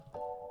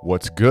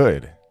What's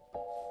good?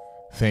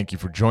 Thank you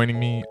for joining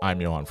me.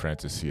 I'm Johan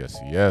Francis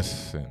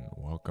CSCS, and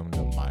welcome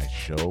to my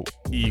show,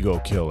 Ego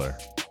Killer.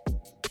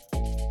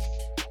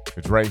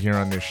 It's right here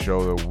on this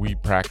show that we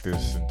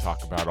practice and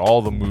talk about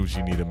all the moves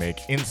you need to make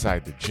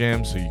inside the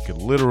gym so you can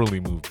literally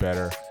move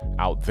better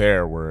out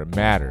there where it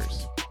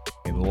matters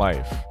in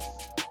life.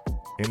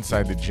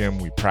 Inside the gym,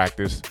 we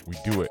practice, we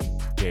do it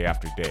day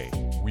after day,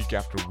 week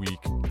after week,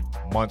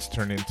 months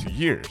turn into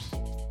years.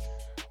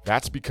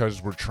 That's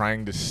because we're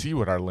trying to see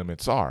what our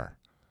limits are.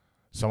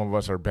 Some of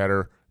us are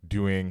better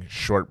doing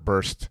short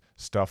burst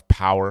stuff,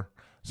 power.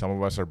 Some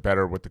of us are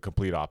better with the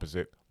complete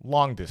opposite,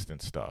 long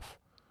distance stuff.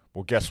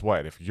 Well, guess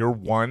what? If you're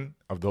one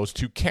of those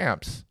two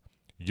camps,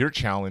 your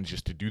challenge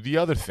is to do the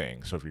other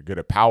thing. So if you're good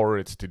at power,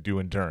 it's to do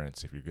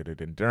endurance. If you're good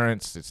at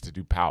endurance, it's to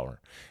do power.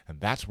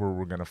 And that's where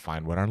we're going to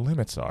find what our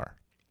limits are.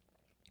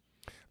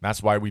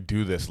 That's why we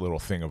do this little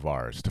thing of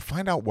ours, to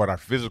find out what our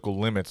physical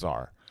limits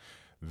are.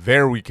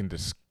 There we can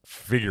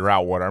figure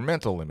out what our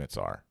mental limits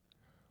are.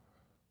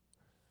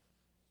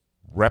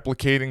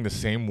 Replicating the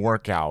same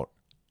workout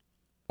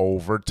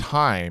over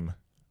time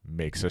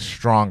makes us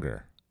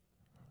stronger.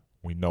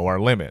 We know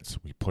our limits.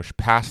 We push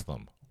past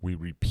them. We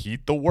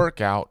repeat the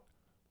workout.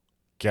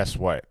 Guess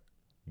what?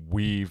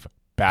 We've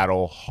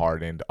battle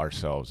hardened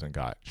ourselves and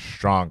got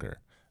stronger.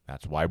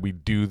 That's why we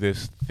do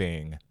this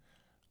thing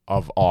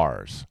of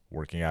ours,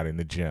 working out in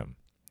the gym.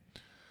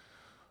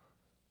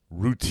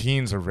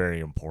 Routines are very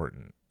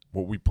important.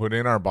 What we put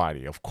in our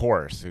body, of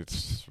course,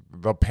 it's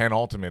the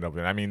penultimate of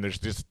it. I mean, there's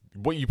just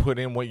what you put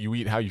in, what you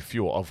eat, how you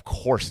fuel. Of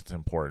course it's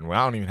important.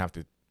 Well, I don't even have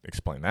to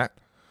explain that.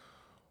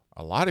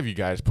 A lot of you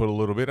guys put a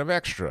little bit of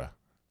extra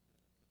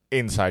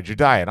inside your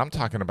diet. I'm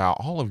talking about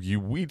all of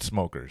you weed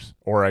smokers,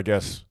 or I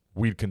guess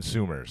weed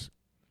consumers,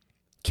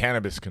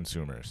 cannabis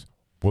consumers.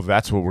 Well,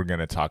 that's what we're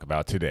going to talk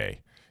about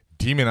today.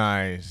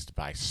 Demonized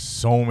by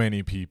so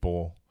many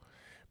people.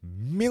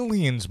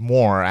 Millions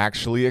more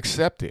actually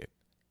accept it.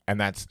 And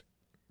that's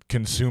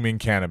consuming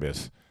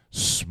cannabis,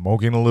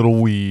 smoking a little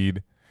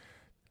weed,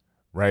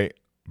 right?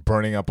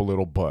 Burning up a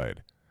little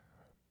bud.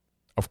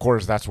 Of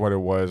course, that's what it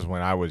was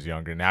when I was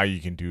younger. Now you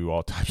can do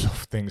all types of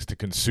things to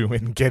consume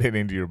it and get it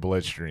into your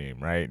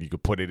bloodstream, right? You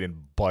could put it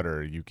in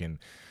butter. You can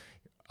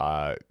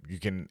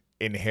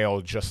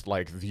inhale just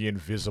like the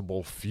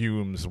invisible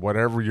fumes,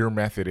 whatever your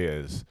method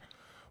is.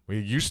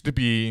 It used to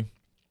be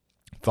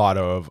thought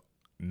of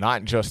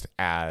not just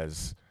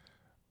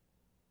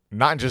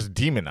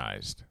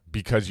demonized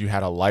because you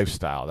had a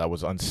lifestyle that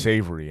was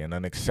unsavory and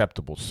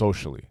unacceptable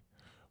socially.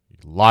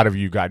 A lot of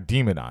you got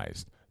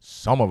demonized.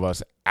 Some of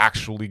us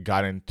actually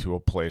got into a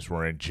place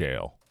where we're in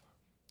jail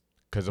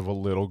because of a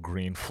little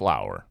green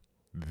flower.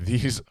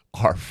 These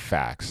are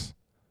facts,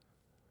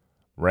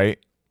 right?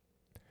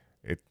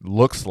 It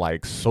looks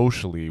like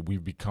socially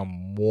we've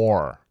become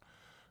more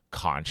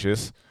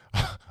conscious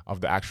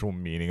of the actual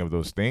meaning of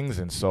those things.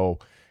 And so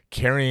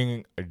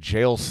carrying a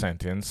jail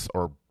sentence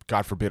or,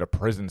 God forbid, a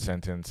prison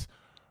sentence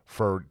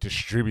for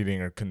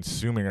distributing or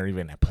consuming or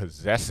even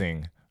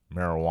possessing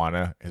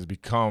marijuana has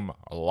become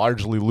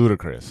largely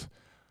ludicrous.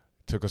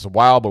 It took us a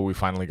while, but we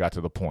finally got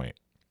to the point.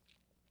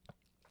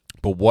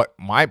 But what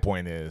my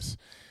point is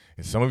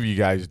some of you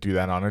guys do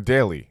that on a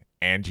daily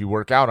and you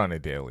work out on a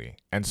daily.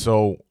 And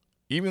so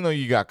even though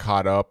you got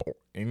caught up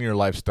in your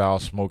lifestyle,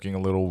 smoking a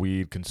little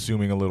weed,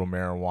 consuming a little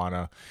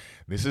marijuana,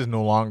 this is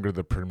no longer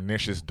the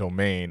pernicious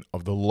domain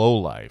of the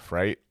lowlife,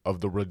 right?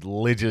 Of the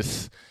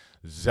religious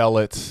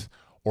zealots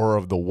or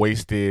of the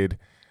wasted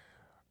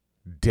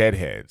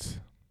deadheads.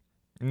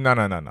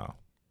 No.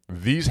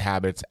 These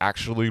habits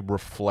actually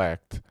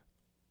reflect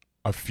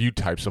a few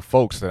types of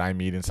folks that I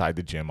meet inside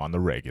the gym on the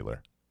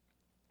regular.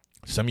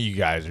 Some of you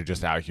guys are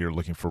just out here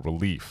looking for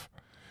relief,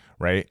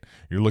 right?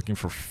 You're looking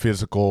for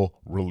physical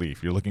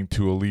relief. You're looking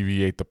to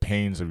alleviate the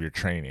pains of your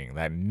training.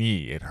 That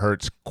knee, it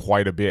hurts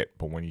quite a bit,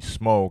 but when you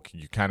smoke,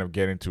 you kind of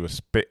get into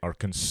or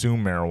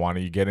consume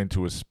marijuana, you get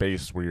into a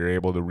space where you're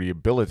able to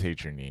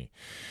rehabilitate your knee,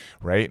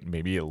 right?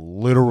 Maybe it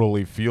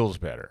literally feels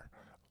better.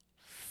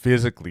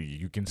 Physically,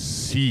 you can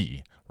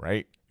see,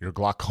 right? Your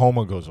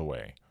glaucoma goes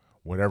away,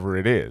 whatever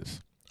it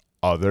is.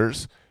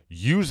 Others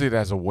use it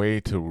as a way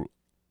to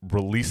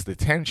release the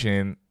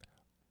tension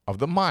of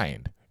the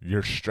mind.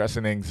 Your stress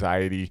and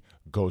anxiety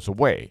goes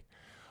away.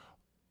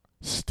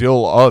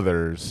 Still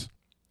others,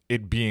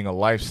 it being a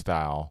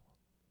lifestyle,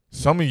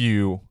 some of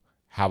you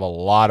have a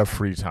lot of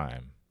free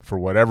time. For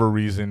whatever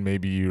reason,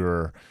 maybe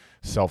you're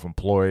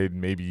self-employed,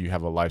 maybe you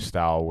have a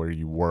lifestyle where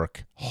you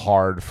work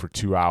hard for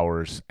 2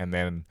 hours and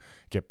then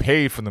get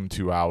paid for them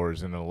 2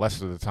 hours, and the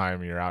rest of the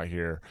time you're out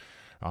here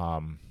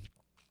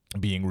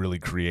being really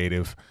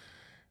creative.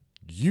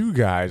 You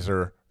guys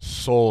are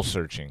soul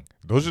searching.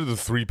 Those are the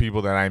three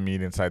people that I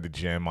meet inside the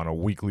gym on a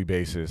weekly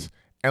basis.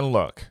 And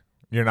look,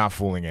 you're not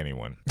fooling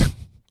anyone.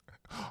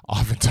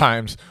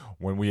 Oftentimes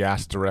when we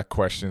ask direct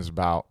questions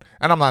about,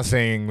 and I'm not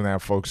saying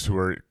that folks who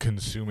are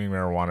consuming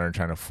marijuana are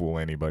trying to fool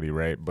anybody,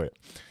 right? But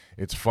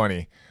it's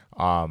funny.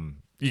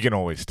 You can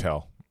always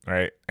tell,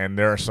 right? And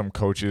there are some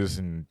coaches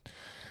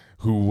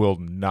who will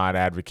not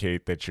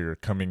advocate that you're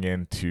coming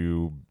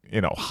into,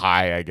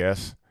 high, I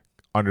guess,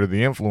 under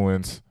the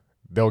influence,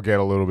 they'll get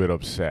a little bit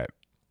upset.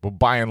 But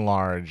by and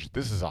large,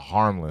 this is a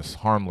harmless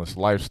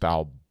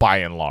lifestyle by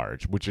and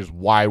large, which is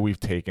why we've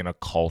taken a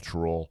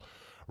cultural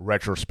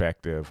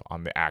retrospective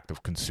on the act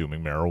of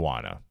consuming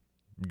marijuana,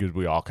 because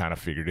we all kind of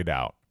figured it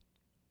out.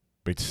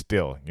 But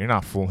still, you're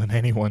not fooling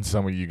anyone,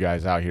 some of you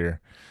guys out here.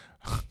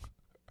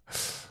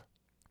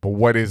 But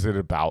what is it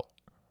about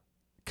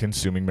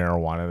consuming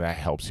marijuana that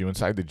helps you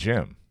inside the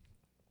gym?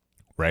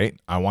 Right?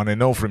 I want to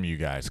know from you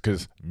guys,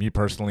 because me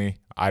personally,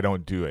 I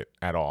don't do it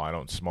at all. I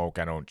don't smoke.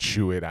 I don't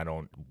chew it. I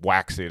don't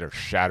wax it or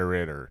shatter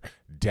it or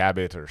dab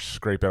it or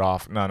scrape it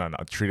off. No.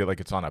 Treat it like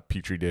it's on a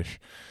petri dish.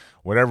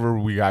 Whatever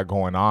we got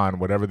going on,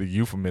 whatever the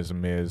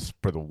euphemism is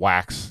for the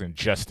wax,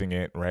 ingesting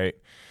it, right?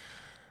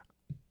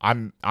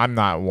 I'm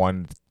not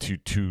one to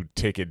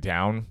take it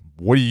down.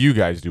 What do you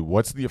guys do?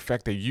 What's the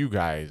effect that you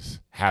guys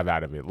have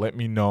out of it? Let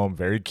me know. I'm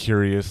very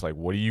curious. Like,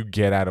 what do you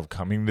get out of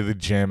coming to the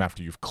gym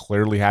after you've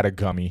clearly had a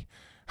gummy?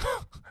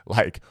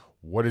 Like,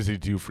 what does it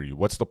do for you?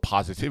 What's the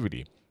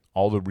positivity?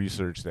 All the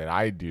research that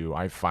I do,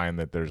 I find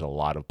that there's a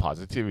lot of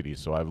positivity.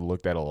 So I've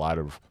looked at a lot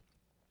of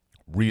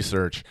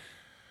research,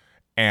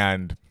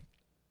 and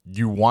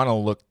you want to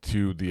look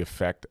to the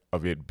effect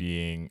of it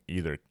being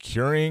either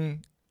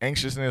curing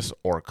anxiousness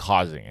or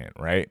causing it,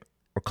 right?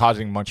 Or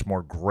causing much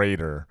more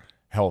greater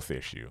health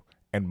issue.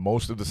 And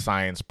most of the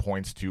science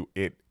points to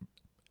it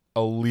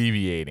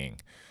alleviating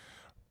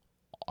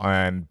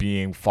and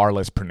being far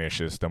less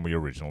pernicious than we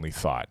originally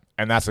thought.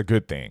 And that's a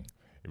good thing.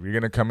 If you're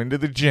going to come into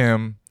the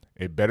gym,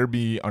 it better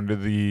be under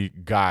the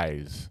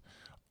guise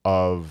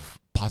of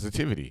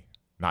positivity.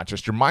 Not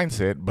just your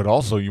mindset, but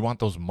also you want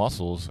those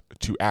muscles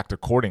to act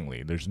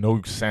accordingly. There's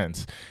no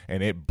sense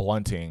in it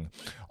blunting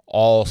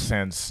all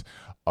sense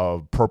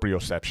of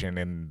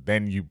proprioception, and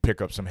then you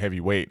pick up some heavy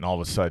weight and all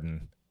of a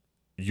sudden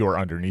you're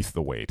underneath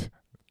the weight,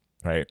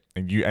 right?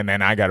 And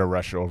then I got to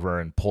rush over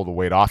and pull the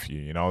weight off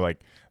you,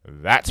 like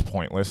that's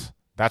pointless.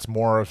 That's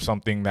more of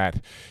something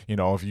that,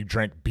 if you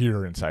drank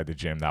beer inside the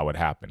gym, that would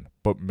happen.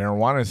 But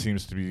marijuana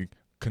seems to be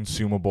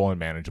consumable and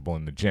manageable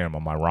in the gym.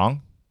 Am I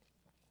wrong?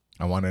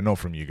 I want to know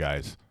from you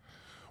guys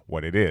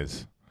what it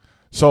is.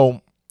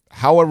 So,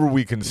 however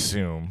we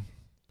consume,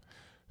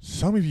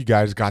 some of you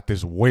guys got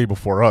this way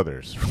before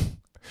others.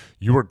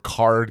 You were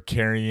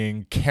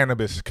card-carrying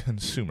cannabis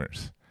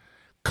consumers,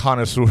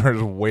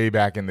 connoisseurs way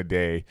back in the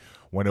day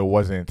when it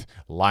wasn't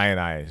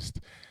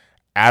lionized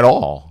at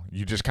all.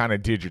 You just kind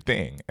of did your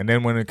thing. And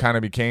then when it kind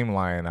of became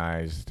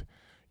lionized,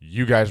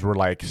 you guys were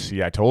like,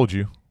 see, I told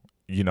you,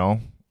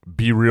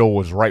 Be Real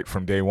was right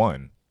from day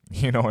one.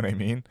 You know what I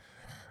mean?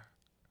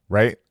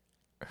 Right?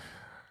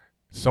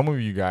 Some of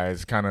you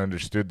guys kind of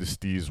understood the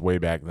steez way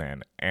back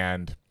then.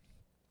 And,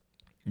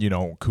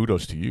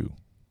 kudos to you.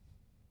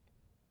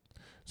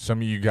 Some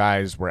of you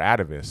guys were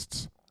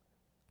atavists.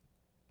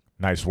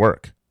 Nice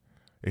work.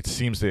 It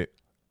seems that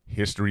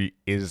history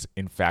is,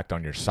 in fact,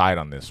 on your side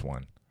on this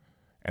one,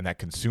 and that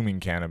consuming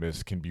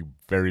cannabis can be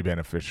very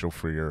beneficial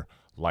for your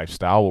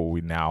lifestyle, what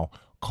we now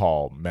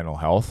call mental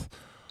health.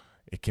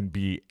 It can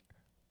be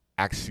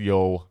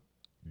axiogenic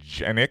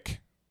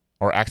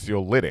or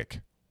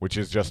axiolytic, which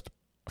is just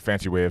a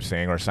fancy way of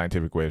saying, or a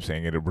scientific way of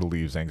saying it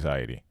relieves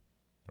anxiety,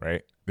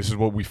 right? This is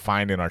what we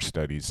find in our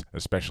studies,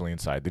 especially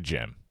inside the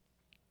gym.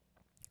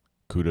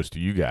 Kudos to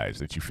you guys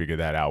that you figured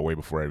that out way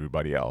before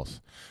everybody else.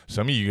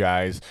 Some of you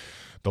guys,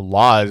 the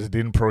laws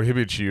didn't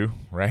prohibit you,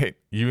 right?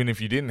 Even if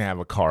you didn't have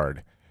a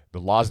card, the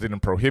laws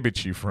didn't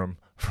prohibit you from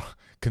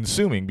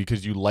consuming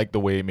because you liked the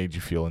way it made you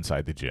feel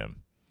inside the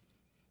gym.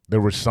 There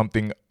was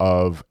something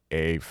of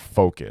a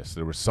focus.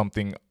 There was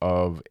something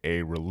of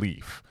a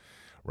relief,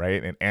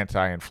 right? An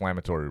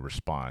anti-inflammatory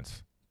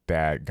response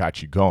that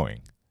got you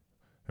going.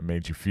 It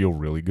made you feel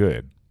really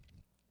good.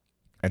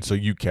 And so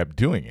you kept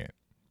doing it,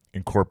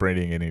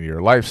 incorporating it into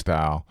your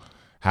lifestyle,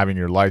 having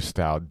your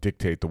lifestyle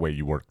dictate the way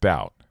you worked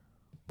out,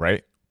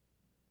 right?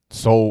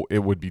 So it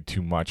would be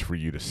too much for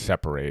you to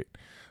separate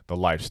the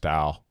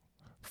lifestyle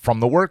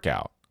from the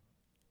workout.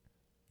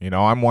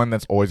 I'm one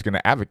that's always going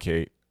to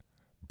advocate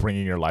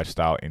bringing your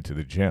lifestyle into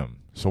the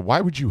gym. So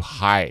why would you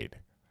hide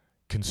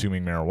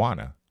consuming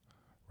marijuana,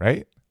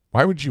 right?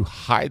 Why would you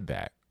hide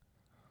that?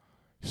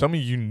 Some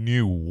of you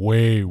knew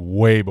way,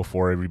 way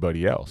before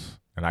everybody else,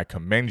 and I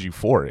commend you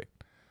for it,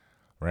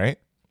 right?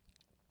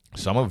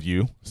 Some of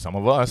you, some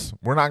of us,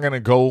 we're not going to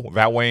go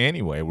that way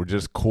anyway. We're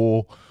just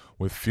cool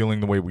with feeling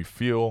the way we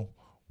feel.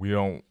 We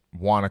don't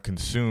want to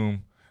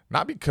consume,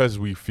 not because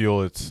we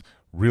feel it's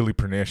really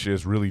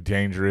pernicious, really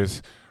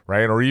dangerous,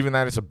 right? Or even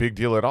that it's a big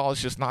deal at all.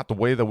 It's just not the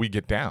way that we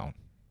get down,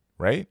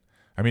 right?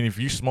 I mean, if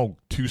you smoke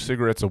 2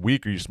 cigarettes a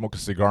week or you smoke a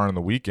cigar on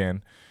the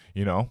weekend,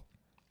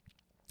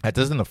 that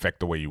doesn't affect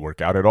the way you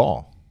work out at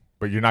all.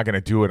 But you're not going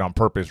to do it on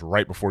purpose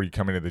right before you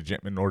come into the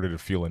gym in order to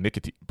feel a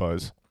nicotine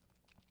buzz.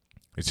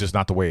 It's just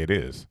not the way it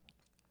is,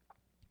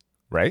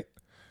 right?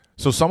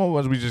 So some of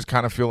us, we just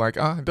kind of feel like,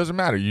 it doesn't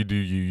matter. You do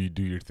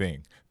your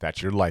thing.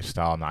 That's your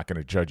lifestyle. I'm not going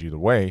to judge either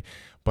way.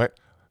 But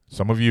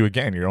Some of you,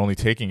 again, you're only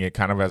taking it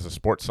kind of as a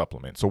sports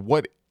supplement. So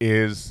what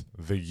is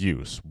the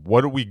use?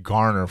 What do we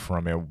garner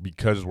from it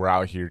because we're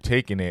out here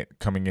taking it,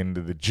 coming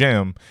into the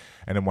gym?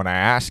 And then when I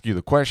ask you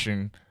the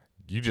question,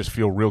 you just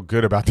feel real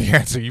good about the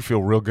answer. You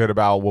feel real good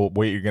about what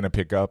weight you're going to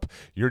pick up.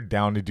 You're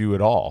down to do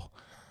it all.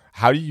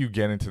 How do you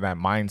get into that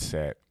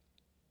mindset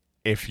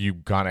if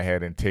you've gone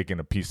ahead and taken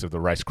a piece of the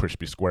Rice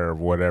Krispie square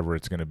of whatever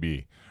it's going to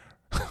be?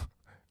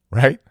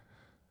 Right?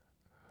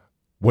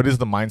 What is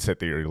the mindset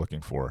that you're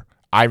looking for?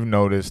 I've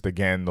noticed,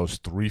 again, those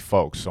three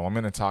folks. So I'm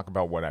going to talk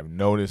about what I've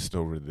noticed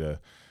over the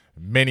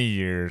many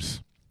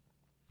years,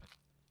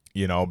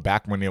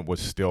 back when it was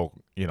still,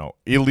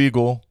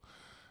 illegal,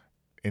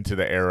 into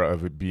the era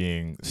of it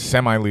being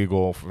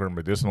semi-legal for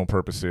medicinal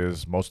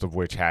purposes, most of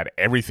which had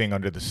everything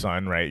under the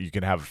sun, right? You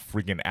could have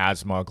freaking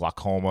asthma,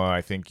 glaucoma.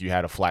 I think you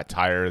had a flat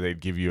tire, they'd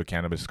give you a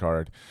cannabis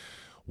card,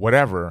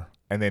 whatever.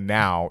 And then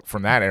now,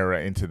 from that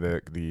era into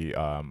that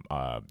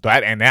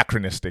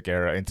anachronistic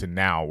era into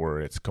now, where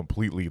it's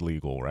completely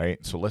legal,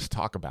 right? So let's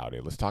talk about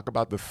it. Let's talk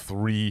about the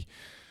three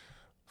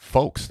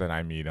folks that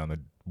I meet on a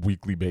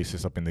weekly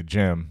basis up in the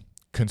gym,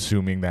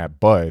 consuming that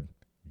bud,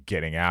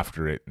 getting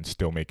after it, and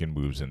still making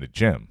moves in the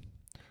gym.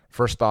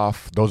 First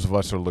off, those of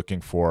us are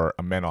looking for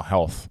a mental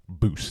health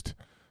boost,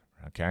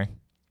 okay?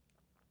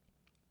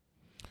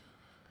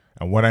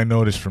 And what I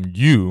noticed from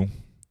you,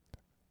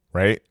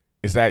 right,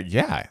 is that,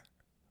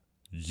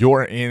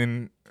 you're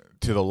into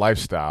the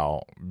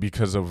lifestyle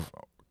because of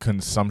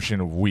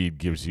consumption of weed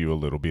gives you a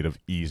little bit of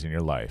ease in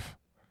your life.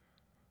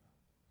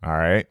 All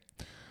right?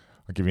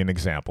 I'll give you an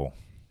example.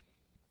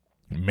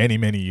 Many,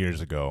 many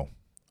years ago,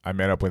 I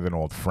met up with an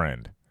old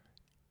friend,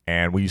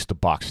 and we used to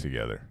box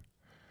together.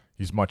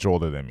 He's much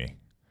older than me.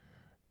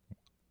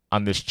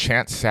 On this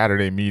chance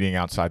Saturday meeting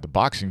outside the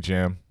boxing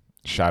gym,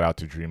 shout out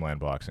to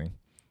Dreamland Boxing,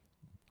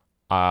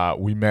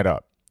 we met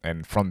up.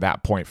 And from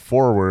that point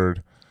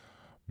forward,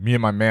 me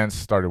and my man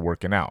started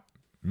working out.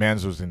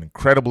 Mans was in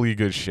incredibly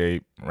good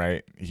shape,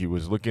 right? He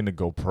was looking to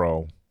go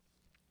pro.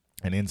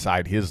 And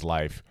inside his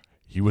life,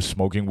 he was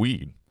smoking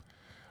weed.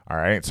 All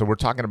right. So we're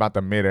talking about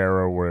the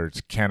mid-era where it's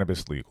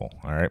cannabis legal,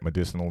 all right,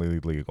 medicinally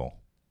legal.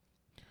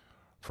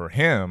 For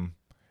him,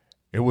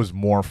 it was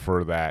more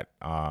for that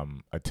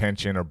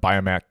attention or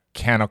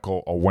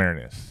biomechanical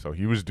awareness. So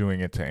he was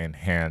doing it to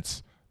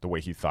enhance the way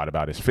he thought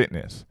about his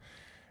fitness.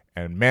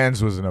 And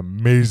Mans was an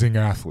amazing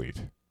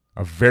athlete.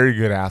 A very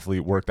good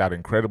athlete, worked out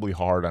incredibly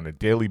hard on a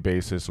daily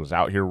basis, was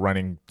out here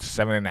running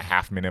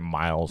 7.5-minute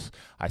miles.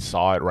 I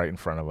saw it right in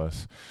front of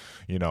us.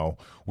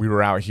 We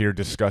were out here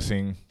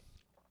discussing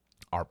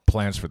our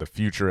plans for the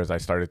future as I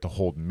started to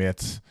hold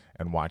mitts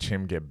and watch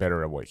him get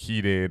better at what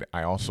he did.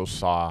 I also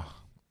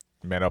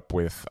met up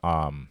with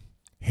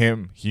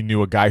him. He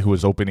knew a guy who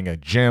was opening a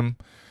gym.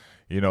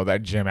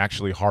 That gym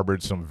actually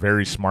harbored some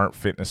very smart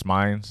fitness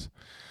minds.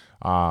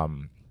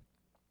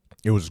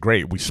 It was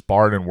great. We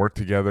sparred and worked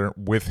together.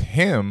 With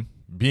him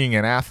being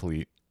an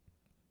athlete,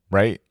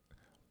 right,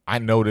 I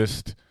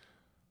noticed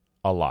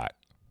a lot.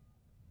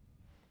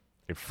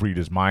 It freed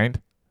his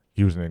mind.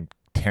 He was an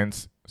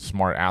intense,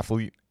 smart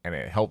athlete, and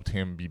it helped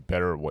him be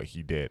better at what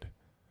he did.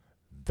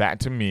 That,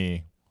 to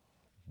me,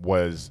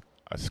 was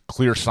a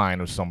clear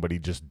sign of somebody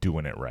just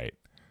doing it right.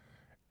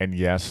 And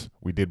yes,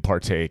 we did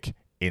partake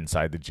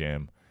inside the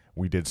gym.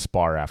 We did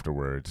spar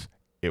afterwards.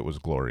 It was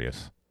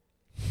glorious.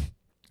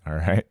 All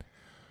right?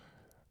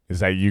 Is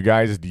that you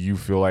guys? Do you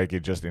feel like it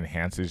just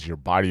enhances your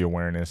body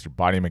awareness, your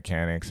body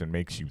mechanics, and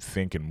makes you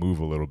think and move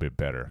a little bit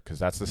better? Because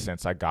that's the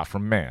sense I got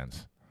from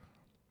Mans.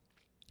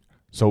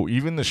 So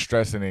even the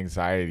stress and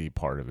anxiety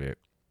part of it,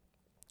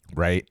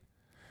 right,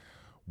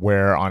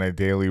 where on a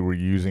daily we're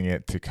using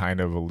it to kind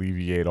of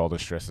alleviate all the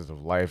stresses of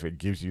life, it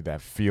gives you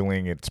that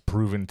feeling. It's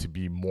proven to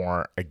be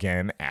more,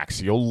 again,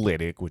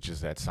 anxiolytic, which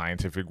is that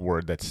scientific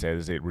word that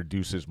says it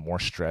reduces more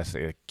stress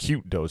at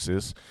acute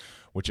doses,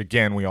 which,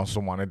 again, we also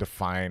want to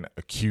define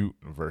acute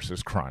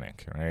versus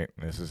chronic, right?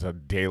 This is a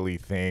daily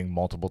thing,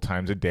 multiple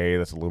times a day.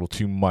 That's a little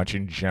too much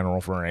in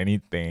general for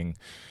anything,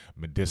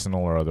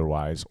 medicinal or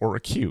otherwise, or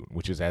acute,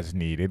 which is as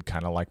needed,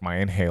 kind of like my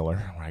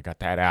inhaler, where I got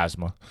that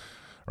asthma,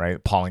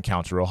 right? Pollen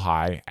counts real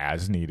high,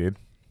 as needed.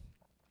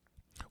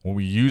 When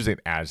we use it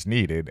as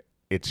needed,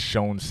 it's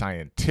shown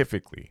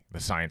scientifically. The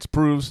science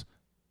proves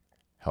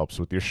helps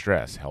with your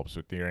stress, helps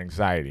with your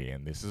anxiety.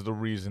 And this is the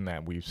reason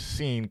that we've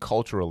seen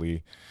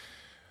culturally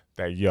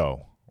that,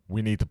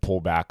 we need to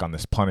pull back on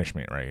this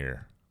punishment right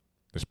here.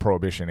 This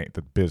prohibition ain't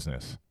the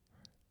business.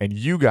 And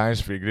you guys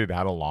figured it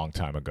out a long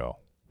time ago,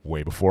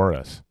 way before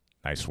us.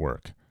 Nice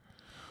work.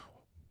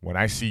 When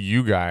I see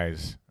you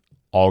guys,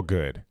 all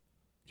good.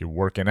 You're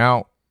working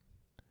out.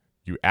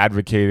 You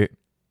advocate it,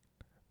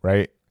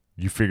 right?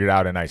 You figured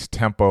out a nice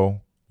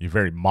tempo. You're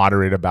very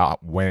moderate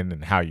about when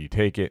and how you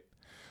take it.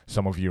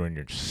 Some of you are in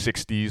your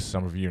 60s,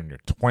 some of you are in your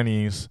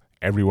 20s,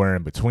 everywhere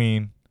in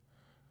between.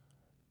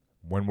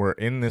 When we're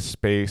in this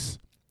space,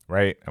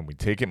 right, and we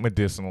take it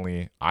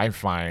medicinally, I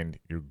find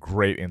you're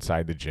great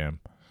inside the gym.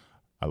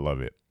 I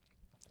love it.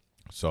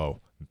 So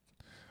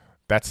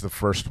that's the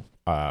first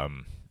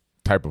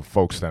type of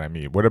folks that I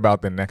meet. What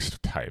about the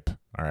next type?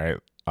 All right,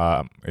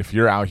 if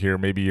you're out here,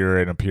 maybe you're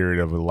in a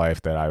period of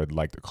life that I would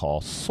like to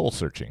call soul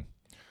searching.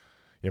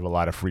 You have a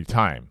lot of free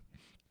time.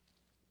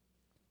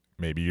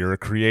 Maybe you're a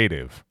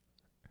creative,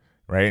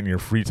 right? And your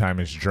free time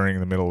is during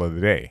the middle of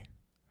the day.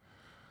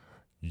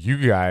 You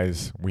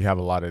guys, we have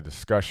a lot of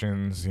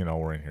discussions.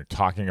 We're in here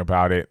talking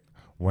about it.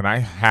 When I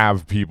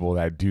have people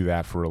that do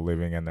that for a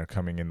living and they're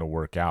coming in to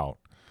work out,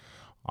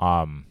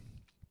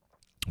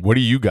 what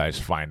do you guys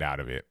find out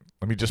of it?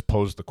 Let me just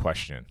pose the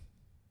question,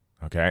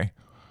 okay?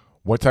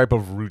 What type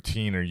of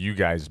routine are you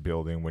guys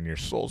building when you're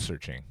soul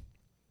searching?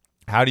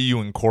 How do you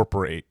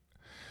incorporate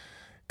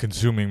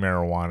consuming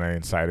marijuana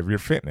inside of your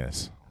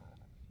fitness?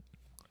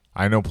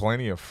 I know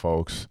plenty of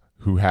folks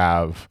who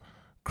have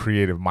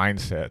creative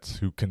mindsets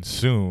who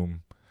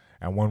consume,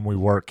 and when we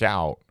work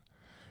out,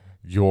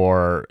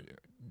 you're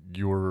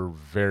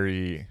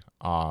very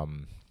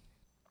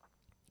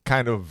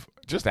kind of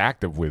just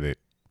active with it,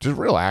 just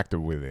real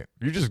active with it.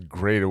 You're just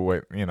great at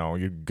what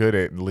you're good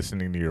at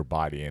listening to your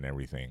body and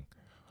everything.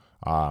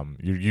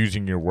 You're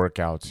using your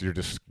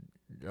workouts.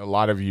 A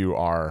lot of you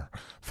are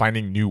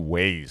finding new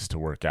ways to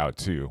work out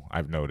too.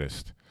 I've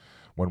noticed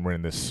when we're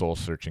in this soul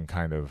searching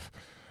kind of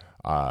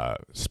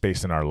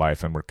space in our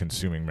life and we're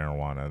consuming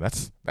marijuana.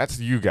 That's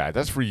you guys.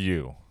 That's for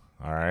you.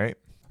 All right.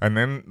 And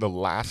then the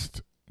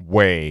last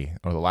way,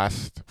 or the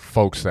last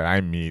folks that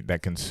I meet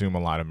that consume a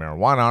lot of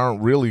marijuana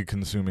aren't really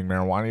consuming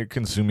marijuana. You're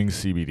consuming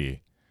CBD.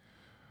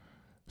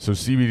 So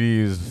CBD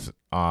is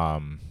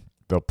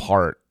the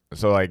part.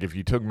 So like if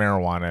you took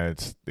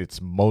marijuana,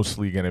 it's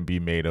mostly going to be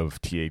made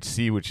of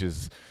THC, which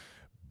is,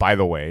 by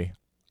the way,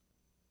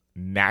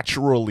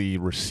 naturally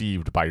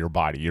received by your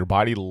body. Your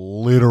body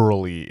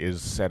literally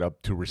is set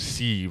up to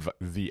receive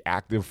the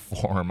active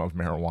form of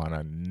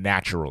marijuana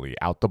naturally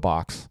out the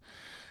box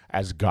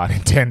as God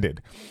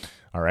intended.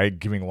 All right,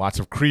 giving lots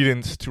of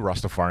credence to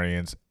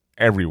Rastafarians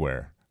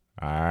everywhere.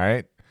 All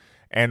right,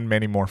 and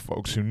many more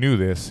folks who knew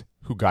this,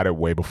 who got it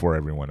way before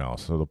everyone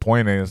else. So the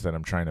point is that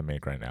I'm trying to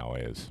make right now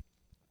is,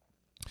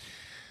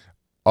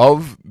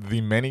 of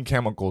the many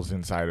chemicals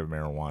inside of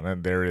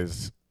marijuana, there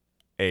is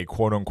a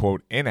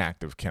quote-unquote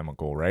inactive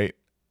chemical, right?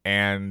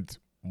 And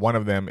one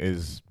of them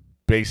is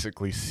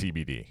basically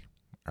CBD,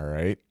 all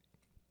right?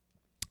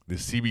 The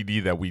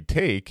CBD that we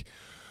take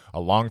a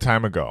long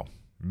time ago,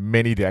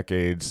 many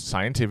decades,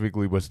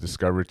 scientifically was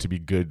discovered to be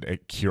good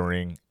at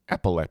curing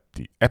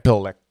epileptic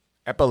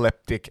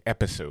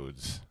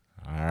episodes,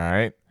 all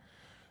right?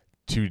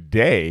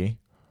 Today,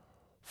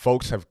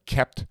 folks have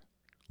kept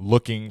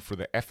looking for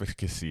the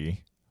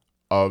efficacy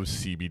of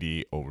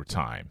CBD over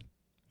time.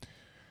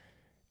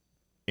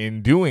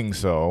 In doing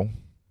so,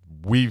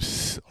 we've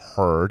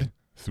heard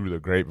through the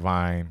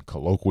grapevine,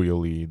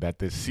 colloquially, that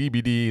the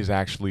CBD is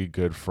actually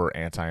good for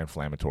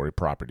anti-inflammatory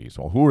properties.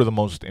 Well, who are the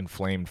most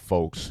inflamed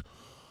folks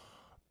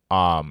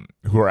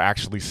who are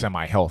actually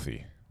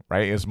semi-healthy,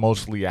 right? It's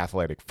mostly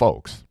athletic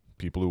folks,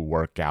 people who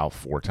work out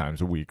 4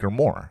 times a week or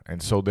more.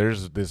 And so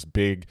there's this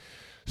big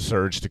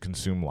surge to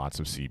consume lots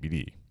of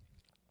CBD.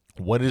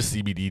 What does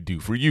CBD do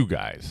for you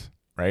guys?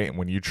 Right?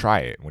 When you try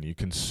it, when you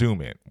consume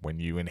it, when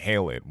you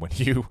inhale it, when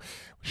you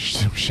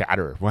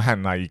shatter it. Well,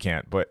 no, you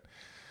can't. But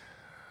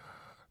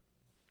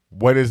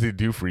what does it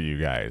do for you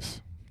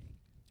guys?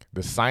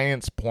 The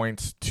science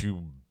points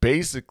to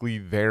basically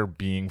there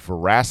being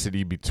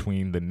veracity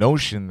between the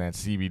notion that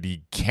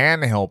CBD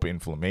can help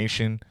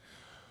inflammation,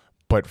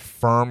 but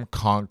firm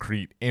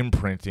concrete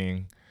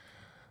imprinting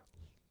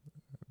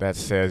that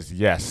says,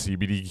 yes,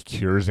 CBD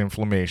cures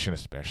inflammation,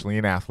 especially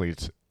in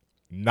athletes.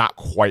 Not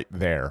quite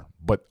there,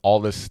 but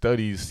all the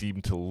studies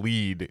seem to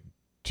lead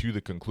to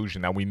the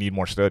conclusion that we need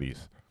more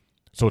studies.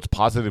 So it's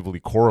positively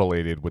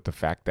correlated with the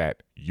fact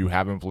that you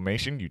have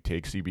inflammation, you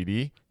take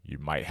CBD, you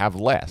might have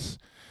less.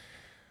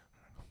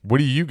 What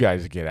do you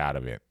guys get out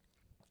of it?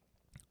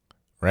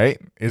 Right?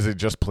 Is it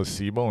just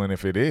placebo? And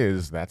if it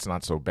is, that's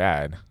not so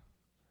bad.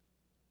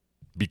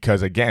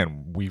 Because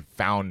again, we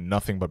found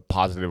nothing but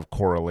positive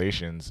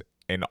correlations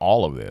in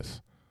all of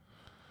this.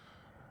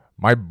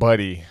 My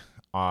buddy,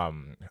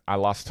 I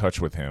lost touch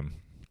with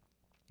him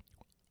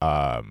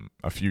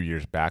a few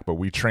years back, but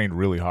we trained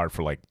really hard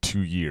for like 2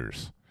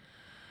 years.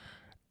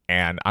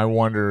 And I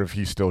wonder if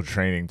he's still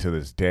training to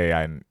this day.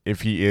 And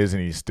if he is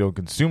and he's still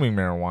consuming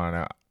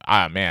marijuana,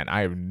 man,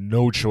 I have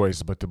no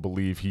choice but to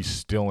believe he's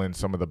still in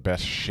some of the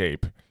best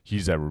shape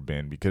he's ever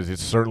been, because it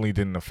certainly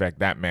didn't affect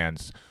that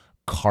man's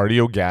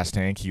cardio gas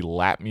tank. He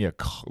lapped me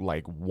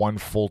like one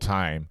full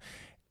time,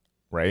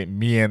 right?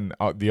 Me and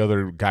the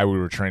other guy we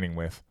were training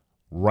with,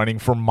 running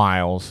for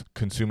miles,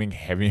 consuming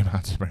heavy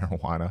amounts of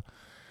marijuana.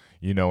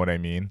 You know what I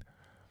mean?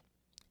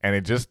 And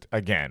it just,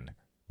 again,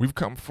 we've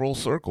come full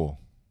circle.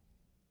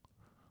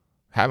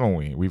 Haven't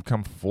we? We've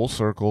come full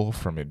circle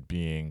from it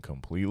being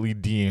completely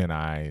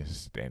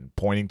demonized and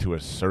pointing to a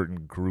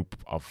certain group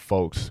of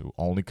folks who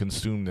only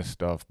consume this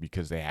stuff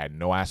because they had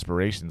no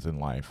aspirations in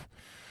life,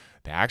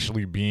 to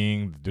actually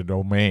being the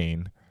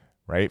domain,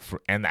 right,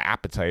 and the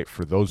appetite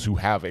for those who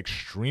have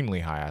extremely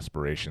high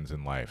aspirations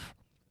in life.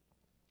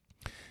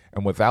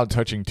 And without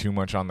touching too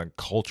much on the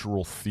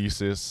cultural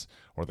thesis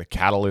or the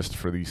catalyst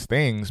for these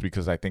things,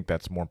 because I think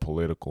that's more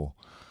political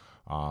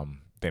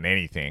than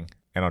anything,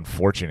 and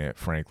unfortunate,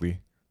 frankly.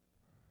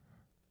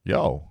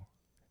 Yo,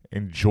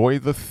 enjoy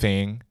the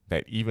thing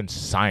that even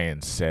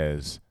science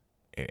says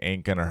it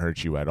ain't going to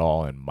hurt you at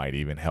all and might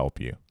even help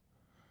you.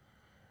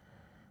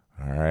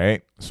 All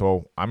right.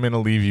 So I'm going to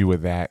leave you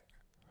with that.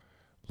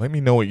 Let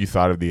me know what you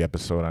thought of the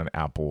episode on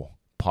Apple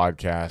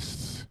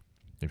Podcasts.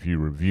 If you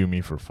review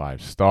me for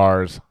 5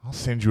 stars, I'll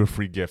send you a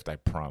free gift, I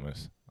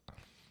promise.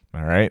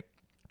 All right.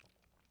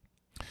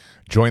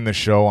 Join the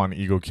show on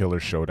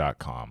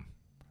egokillershow.com.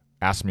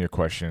 Ask me a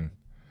question.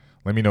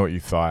 Let me know what you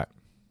thought.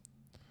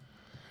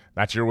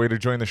 That's your way to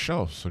join the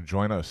show. So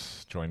join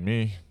us, join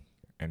me,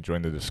 and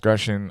join the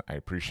discussion. I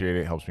appreciate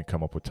it. It helps me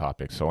come up with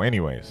topics. So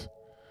anyways,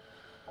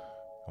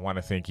 I want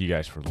to thank you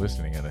guys for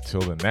listening. And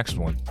until the next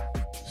one,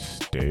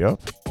 stay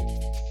up.